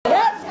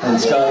and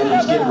Scully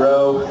from Skid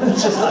Row.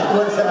 It's just like,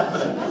 what's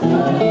happening?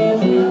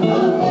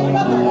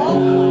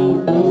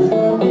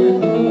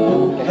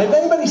 Have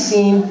anybody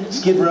seen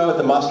Skid Row at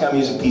the Moscow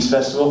Music Peace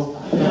Festival?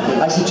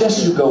 I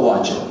suggest you go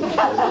watch it.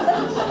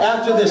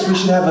 After this, we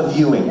should have a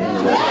viewing.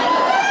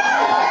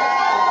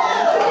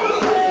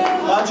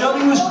 Bon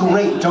Jovi was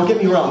great, don't get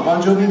me wrong.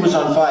 Bon Jovi was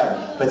on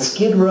fire. But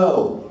Skid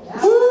Row,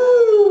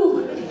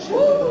 woo!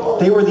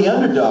 They were the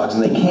underdogs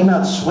and they came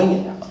out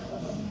swinging.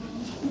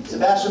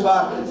 Sebastian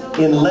Bach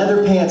in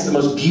leather pants, the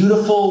most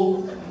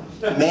beautiful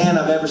man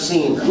I've ever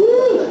seen.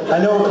 I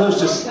know we're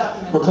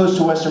close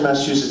to Western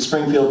Massachusetts,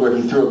 Springfield, where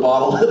he threw a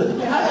bottle.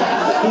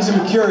 He's a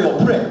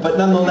mercurial prick, but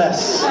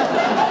nonetheless,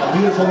 a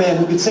beautiful man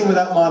who could sing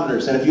without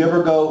monitors. And if you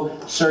ever go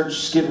search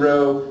Skid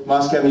Row,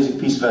 Moscow Music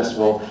Peace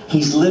Festival,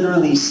 he's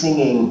literally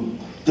singing.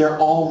 They're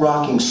all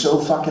rocking so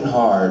fucking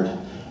hard.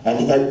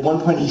 And at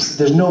one point,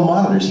 there's no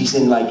monitors. He's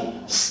in like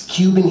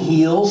Cuban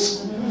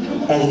heels,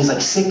 and he's like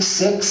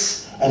 6'6",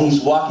 and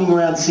he's walking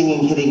around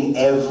singing, hitting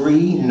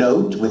every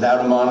note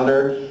without a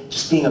monitor,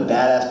 just being a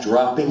badass,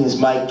 dropping his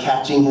mic,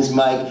 catching his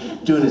mic,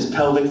 doing his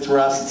pelvic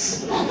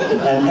thrusts.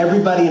 And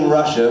everybody in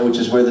Russia, which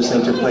is where this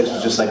thing took place,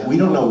 was just like, we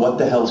don't know what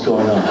the hell's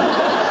going on.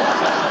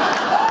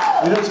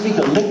 We don't speak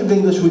a lick of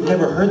English. We've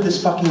never heard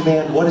this fucking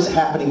band. What is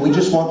happening? We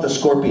just want the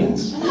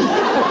Scorpions.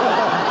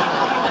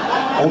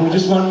 And we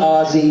just want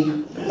Ozzy.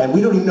 And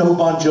we don't even know who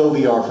Bon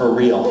Jovi are for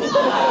real.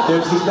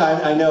 There's these,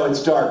 I know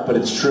it's dark, but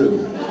it's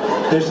true.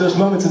 There's those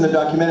moments in the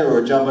documentary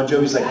where John Bon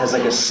Jovi's has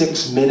like a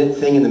 6-minute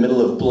thing in the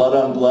middle of Blood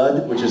on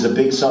Blood, which is a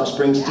big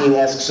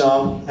Springsteen-esque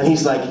song, and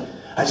he's like,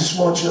 I just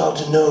want you all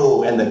to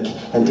know,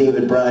 and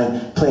David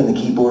Bryan playing the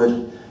keyboard,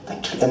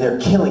 and they're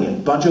killing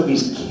it. Bon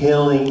Jovi's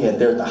killing it.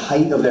 They're at the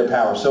height of their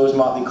power. So is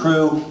Motley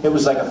Crue. It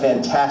was like a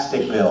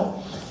fantastic bill.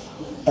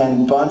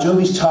 And Bon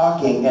Jovi's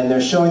talking, and they're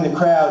showing the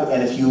crowd,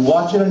 and if you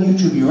watch it on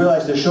YouTube, you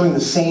realize they're showing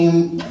the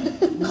same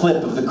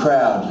clip of the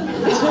crowd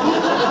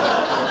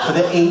for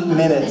the 8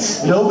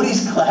 minutes.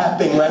 Nobody's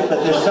clapping, right?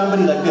 But there's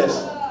somebody like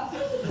this.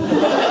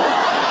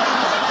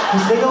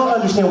 Because they don't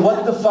understand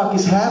what the fuck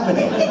is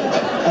happening.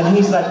 And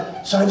he's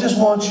like, so I just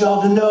want you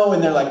all to know.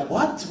 And they're like,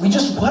 what? We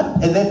just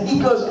what? And then he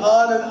goes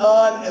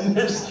on, and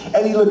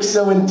he looks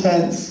so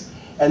intense.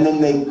 And then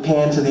they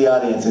pan to the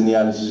audience, and the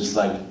audience is just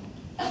like...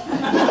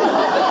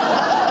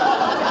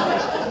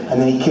 And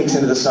then he kicks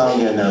into the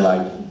song again, and they're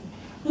like...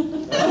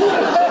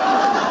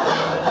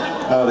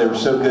 Oh, they were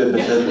so good,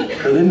 but they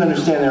didn't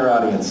understand their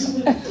audience,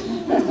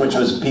 which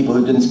was people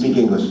who didn't speak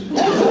English.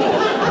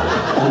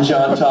 And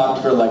John talked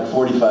for like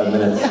 45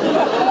 minutes.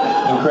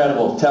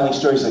 Incredible, telling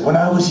stories like, when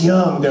I was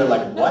young, they're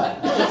like, what?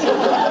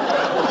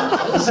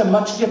 It's a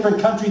much different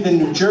country than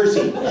New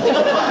Jersey.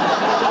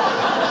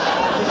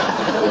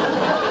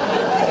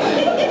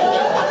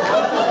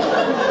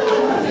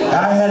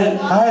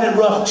 I had it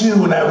rough too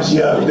when I was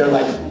young. They're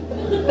like,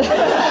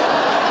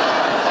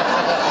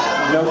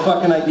 no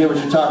fucking idea what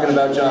you're talking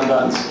about, John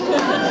Buns.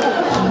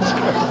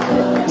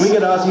 Can we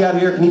get Ozzy out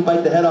here? Can he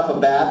bite the head off a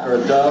bat or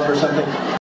a dove or something?